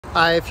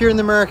If you're in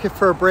the market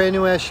for a brand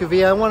new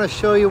SUV, I want to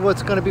show you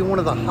what's going to be one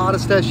of the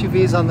hottest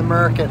SUVs on the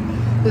market.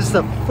 This is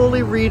the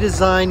fully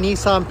redesigned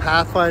Nissan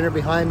Pathfinder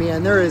behind me,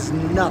 and there is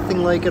nothing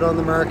like it on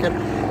the market.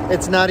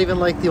 It's not even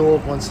like the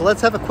old one. So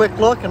let's have a quick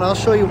look and I'll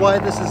show you why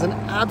this is an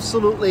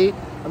absolutely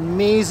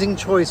amazing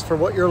choice for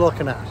what you're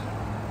looking at.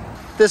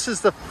 This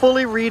is the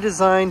fully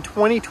redesigned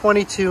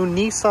 2022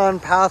 Nissan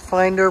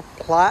Pathfinder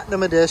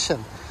Platinum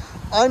Edition.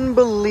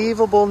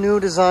 Unbelievable new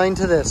design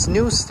to this.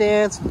 New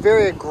stance,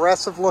 very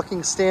aggressive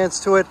looking stance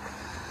to it.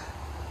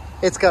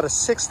 It's got a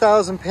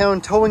 6,000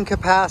 pound towing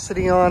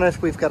capacity on it.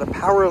 We've got a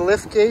power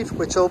lift gate,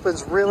 which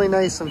opens really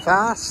nice and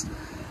fast.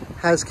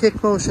 Has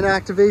kick motion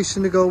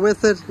activation to go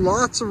with it.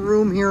 Lots of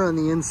room here on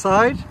the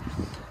inside.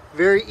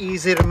 Very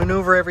easy to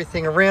maneuver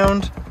everything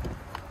around.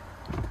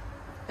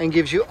 And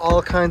gives you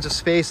all kinds of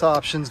space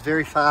options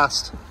very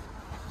fast.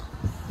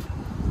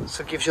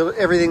 So it gives you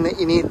everything that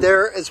you need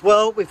there as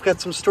well. We've got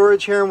some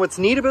storage here, and what's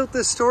neat about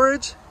this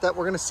storage that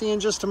we're going to see in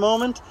just a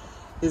moment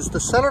is the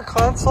center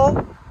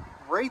console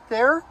right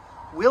there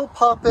will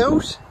pop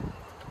out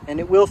and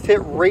it will fit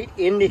right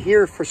into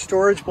here for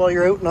storage while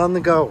you're out and on the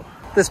go.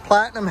 This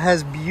Platinum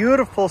has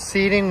beautiful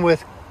seating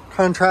with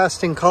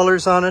contrasting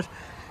colors on it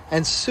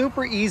and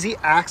super easy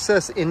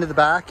access into the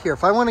back here.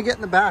 If I want to get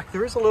in the back,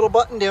 there is a little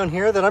button down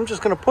here that I'm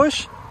just going to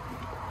push.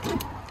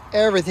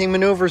 Everything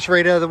maneuvers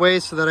right out of the way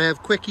so that I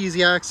have quick,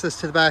 easy access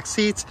to the back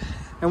seats.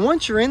 And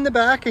once you're in the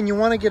back and you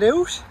want to get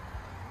out,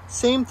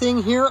 same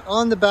thing here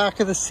on the back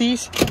of the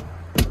seat.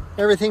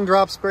 Everything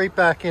drops right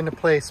back into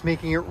place,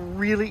 making it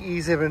really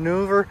easy to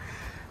maneuver.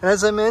 And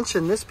as I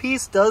mentioned, this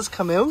piece does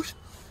come out.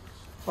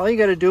 All you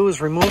got to do is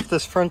remove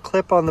this front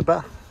clip on the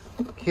back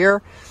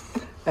here,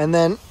 and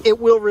then it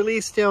will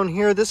release down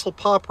here. This will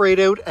pop right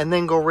out and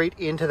then go right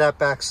into that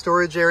back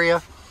storage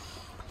area.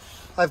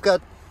 I've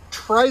got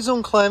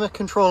tri-zone climate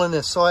control in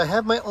this, so I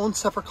have my own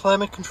separate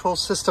climate control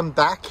system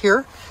back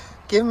here,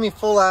 giving me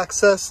full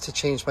access to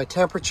change my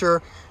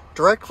temperature,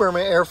 direct where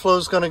my airflow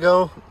is going to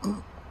go.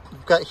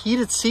 I've got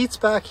heated seats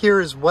back here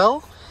as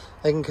well.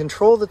 I can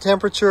control the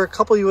temperature, a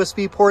couple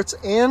USB ports,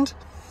 and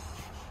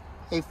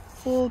a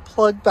full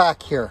plug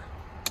back here.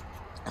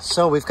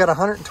 So we've got a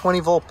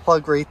 120 volt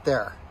plug right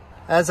there.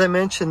 As I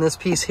mentioned, this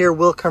piece here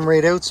will come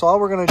right out, so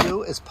all we're going to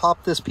do is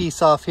pop this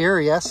piece off here.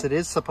 Yes, it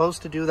is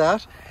supposed to do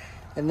that.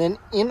 And then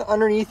in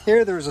underneath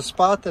here, there's a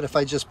spot that if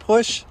I just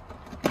push,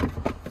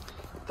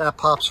 that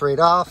pops right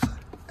off.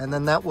 And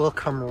then that will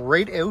come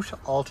right out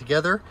all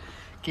together,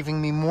 giving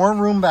me more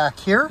room back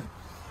here.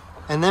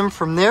 And then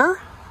from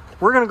there,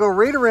 we're going to go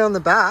right around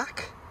the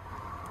back.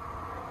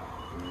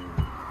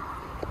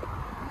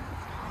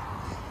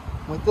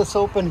 With this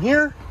open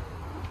here,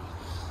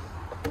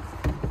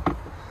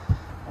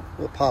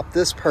 we'll pop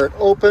this part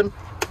open.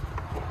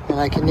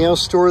 And I can now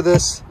store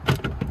this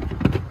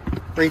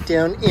right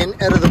down in,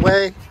 out of the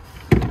way,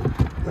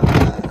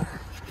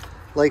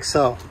 like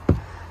so.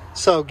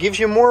 So gives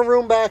you more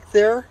room back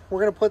there. We're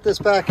going to put this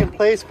back in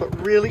place,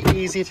 but really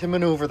easy to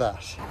maneuver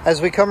that.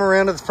 As we come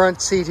around to the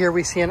front seat here,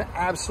 we see an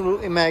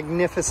absolutely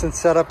magnificent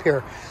setup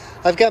here.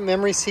 I've got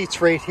memory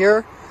seats right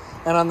here,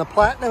 and on the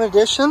Platinum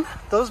Edition,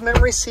 those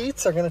memory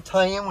seats are going to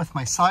tie in with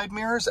my side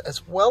mirrors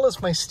as well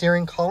as my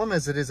steering column,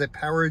 as it is a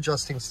power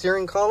adjusting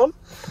steering column,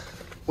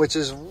 which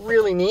is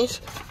really neat.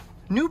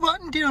 New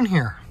button down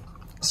here.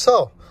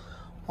 So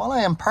while I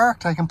am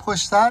parked, I can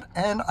push that,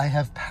 and I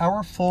have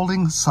power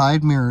folding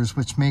side mirrors,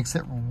 which makes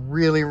it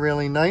really,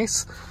 really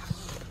nice.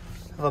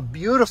 I have a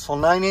beautiful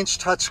 9-inch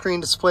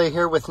touchscreen display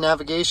here with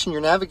navigation.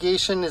 Your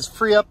navigation is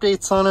free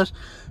updates on it.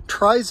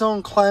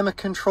 Tri-zone climate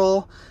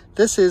control.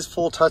 This is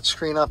full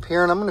touchscreen up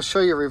here, and I'm going to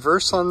show you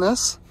reverse on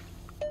this.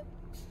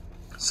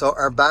 So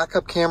our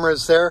backup camera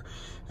is there,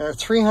 and our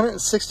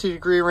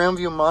 360-degree round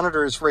view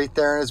monitor is right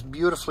there, and it's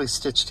beautifully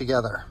stitched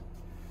together.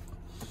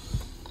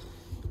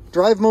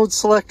 Drive mode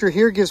selector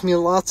here gives me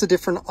lots of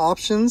different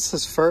options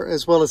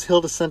as well as hill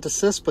descent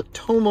assist, but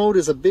tow mode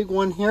is a big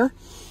one here.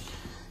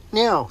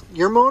 Now,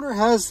 your motor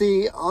has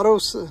the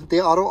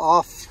auto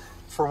off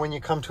for when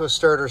you come to a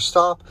start or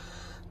stop.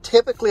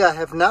 Typically, I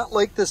have not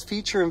liked this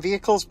feature in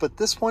vehicles, but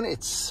this one,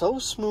 it's so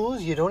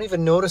smooth, you don't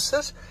even notice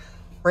it.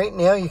 Right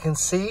now, you can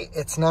see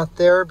it's not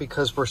there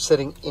because we're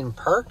sitting in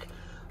park,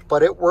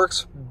 but it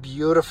works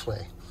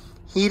beautifully.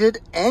 Heated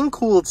and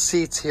cooled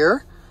seats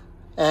here.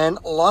 And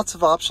lots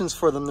of options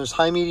for them. There's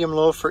high, medium,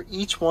 low for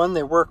each one.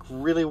 They work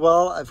really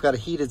well. I've got a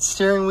heated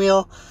steering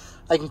wheel.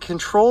 I can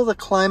control the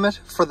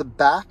climate for the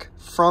back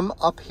from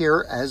up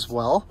here as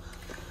well.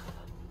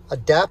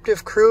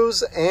 Adaptive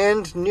cruise,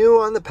 and new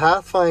on the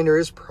Pathfinder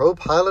is Pro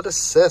Pilot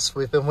Assist.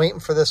 We've been waiting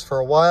for this for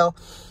a while.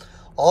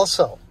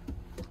 Also,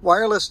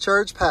 wireless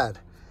charge pad,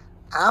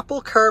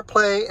 Apple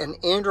CarPlay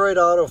and Android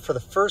Auto for the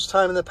first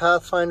time in the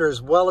Pathfinder,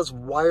 as well as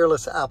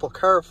wireless Apple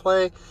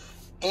CarPlay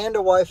and a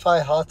Wi-Fi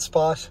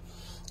hotspot.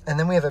 And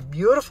then we have a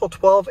beautiful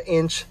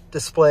 12-inch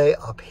display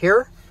up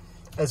here,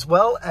 as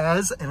well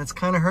as, and it's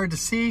kind of hard to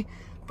see,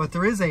 but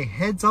there is a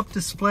heads-up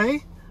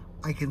display.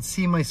 I can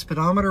see my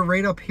speedometer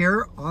right up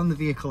here on the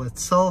vehicle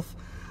itself.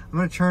 I'm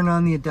going to turn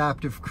on the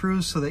adaptive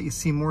cruise so that you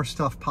see more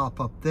stuff pop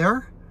up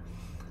there.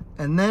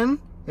 And then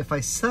if I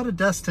set a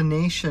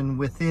destination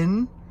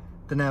within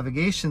the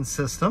navigation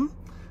system,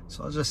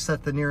 so I'll just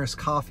set the nearest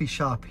coffee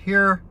shop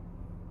here.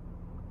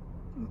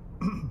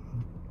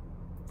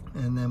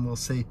 And then we'll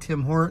say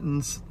Tim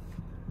Hortons,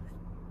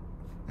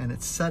 and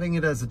it's setting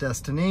it as a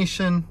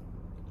destination.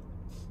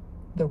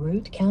 The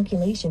route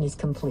calculation is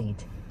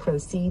complete.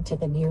 Proceed to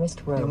the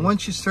nearest road. And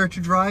once you start to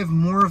drive,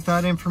 more of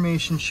that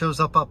information shows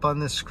up on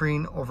this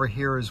screen over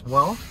here as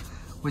well,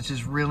 which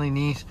is really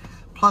neat.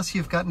 Plus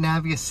you've got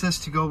Navi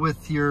Assist to go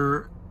with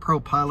your Pro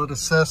Pilot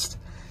Assist.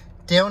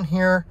 Down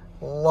here,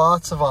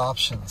 lots of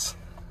options.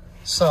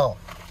 So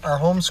our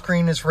home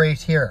screen is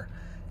right here.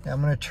 Now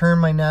I'm going to turn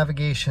my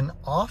navigation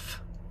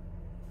off.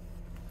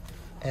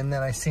 And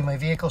then I see my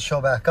vehicle show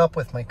back up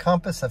with my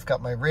compass. I've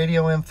got my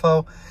radio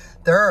info.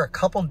 There are a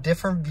couple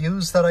different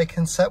views that I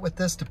can set with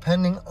this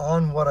depending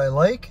on what I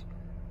like.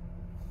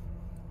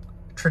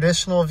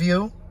 Traditional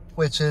view,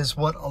 which is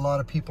what a lot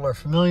of people are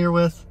familiar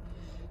with.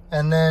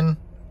 And then,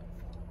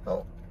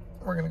 oh,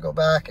 we're going to go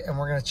back and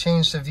we're going to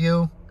change the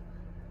view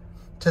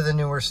to the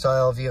newer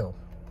style view.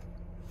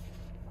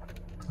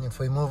 And if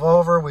we move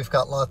over, we've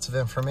got lots of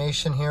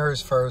information here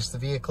as far as the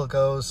vehicle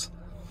goes.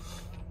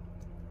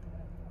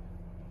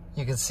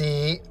 You can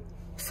see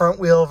front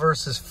wheel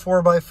versus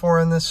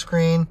 4x4 on this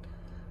screen.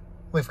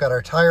 We've got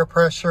our tire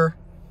pressure.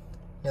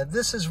 Now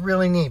this is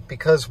really neat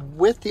because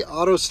with the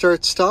auto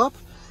start stop,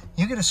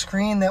 you get a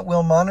screen that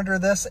will monitor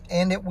this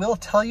and it will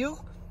tell you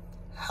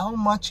how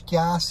much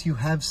gas you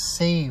have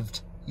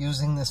saved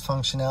using this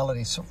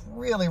functionality. So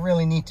really,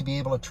 really neat to be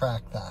able to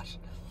track that.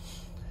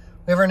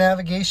 We have our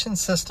navigation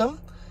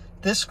system.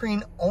 This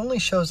screen only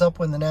shows up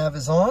when the nav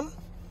is on.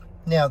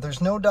 Now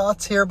there's no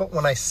dots here, but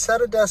when I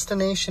set a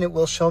destination, it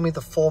will show me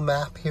the full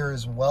map here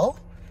as well.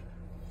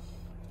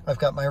 I've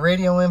got my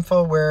radio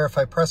info where if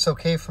I press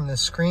OK from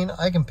this screen,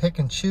 I can pick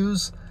and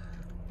choose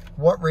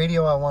what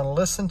radio I want to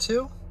listen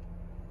to.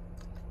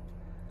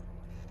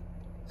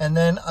 And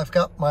then I've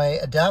got my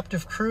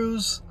adaptive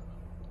cruise.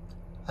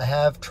 I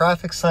have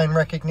traffic sign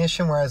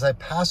recognition, where as I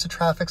pass a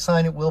traffic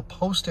sign, it will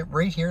post it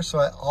right here. So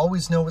I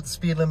always know what the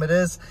speed limit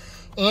is,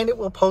 and it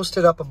will post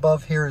it up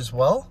above here as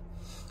well.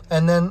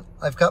 And then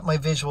I've got my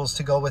visuals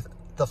to go with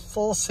the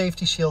full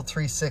Safety Shield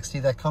 360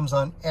 that comes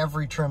on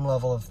every trim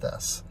level of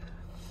this.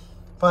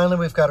 Finally,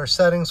 we've got our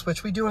settings,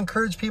 which we do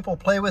encourage people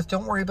to play with.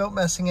 Don't worry about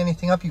messing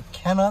anything up. You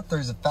cannot.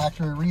 There's a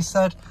factory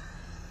reset.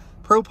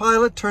 Pro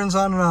Pilot turns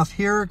on and off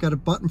here. Got a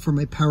button for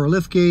my power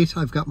lift gate.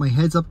 I've got my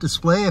heads-up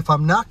display. If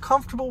I'm not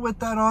comfortable with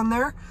that on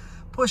there,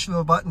 push of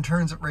a button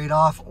turns it right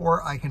off,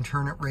 or I can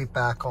turn it right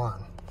back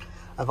on.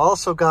 I've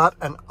also got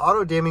an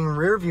auto-dimming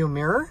rear view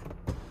mirror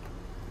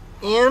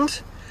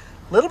and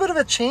a little bit of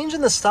a change in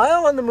the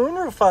style on the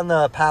moonroof on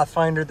the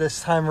Pathfinder this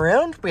time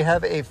around. We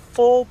have a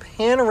full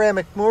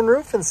panoramic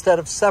moonroof instead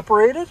of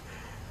separated,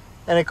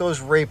 and it goes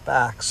right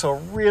back. So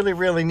really,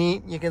 really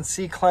neat. You can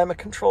see climate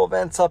control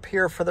vents up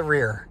here for the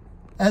rear.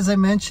 As I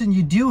mentioned,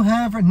 you do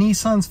have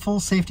Nissan's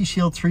full Safety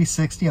Shield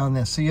 360 on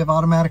this. So you have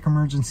automatic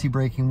emergency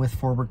braking with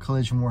forward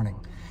collision warning.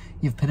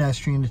 You have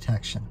pedestrian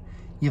detection.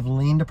 You have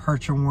lane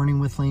departure warning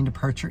with lane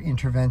departure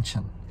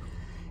intervention.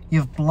 You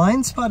have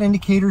blind spot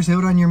indicators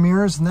out on your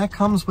mirrors, and that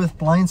comes with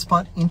blind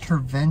spot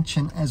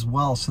intervention as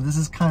well. So this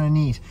is kind of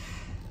neat.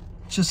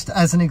 Just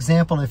as an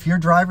example, if your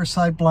driver's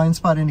side blind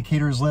spot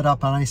indicator is lit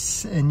up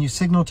and you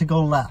signal to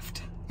go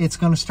left, it's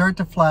going to start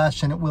to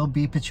flash and it will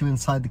beep at you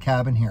inside the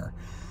cabin here.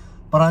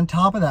 But on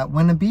top of that,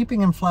 when the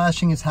beeping and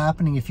flashing is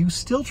happening, if you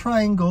still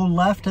try and go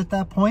left at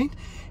that point,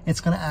 it's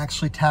going to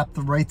actually tap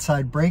the right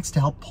side brakes to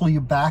help pull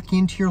you back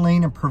into your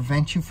lane and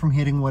prevent you from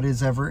hitting what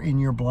is ever in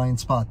your blind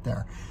spot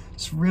there.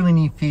 It's a really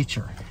neat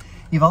feature.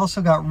 You've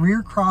also got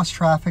rear cross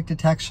traffic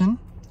detection,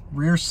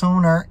 rear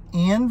sonar,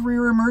 and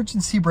rear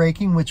emergency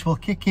braking, which will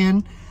kick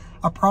in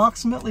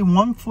approximately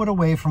 1 foot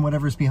away from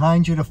whatever's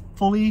behind you to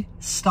fully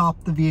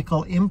stop the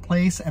vehicle in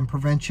place and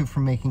prevent you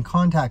from making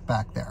contact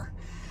back there.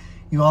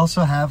 You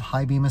also have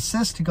high beam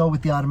assist to go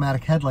with the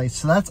automatic headlights.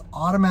 So that's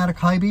automatic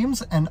high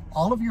beams, and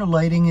all of your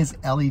lighting is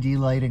LED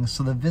lighting.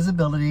 So the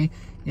visibility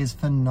is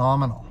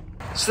phenomenal.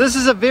 So this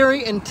is a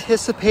very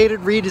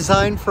anticipated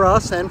redesign for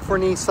us and for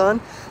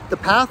Nissan. The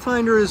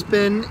Pathfinder has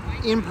been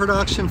in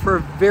production for a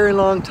very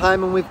long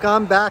time, and we've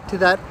gone back to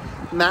that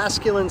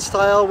masculine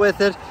style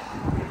with it.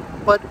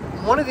 But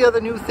one of the other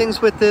new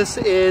things with this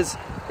is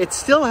it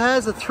still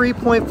has a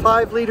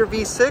 3.5 liter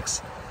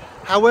V6.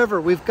 However,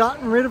 we've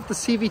gotten rid of the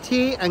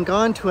CVT and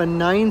gone to a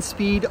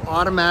 9-speed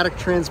automatic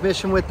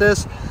transmission with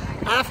this.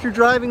 After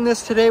driving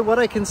this today, what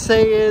I can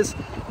say is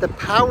the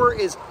power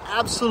is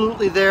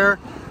absolutely there,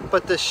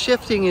 but the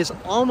shifting is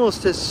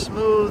almost as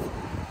smooth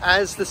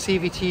as the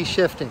CVT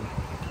shifting.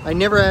 I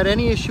never had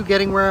any issue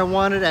getting where I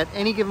wanted at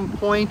any given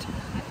point,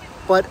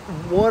 but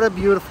what a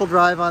beautiful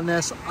drive on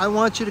this. I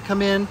want you to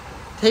come in,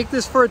 take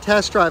this for a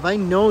test drive. I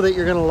know that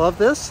you're gonna love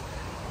this.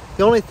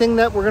 The only thing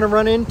that we're gonna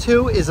run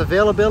into is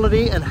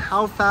availability and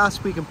how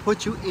fast we can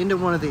put you into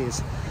one of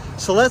these.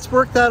 So let's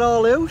work that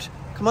all out.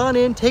 Come on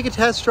in, take a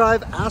test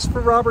drive, ask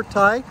for Robert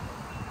Ty.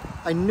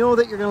 I know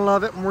that you're gonna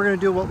love it, and we're gonna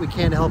do what we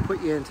can to help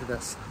put you into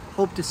this.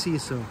 Hope to see you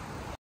soon.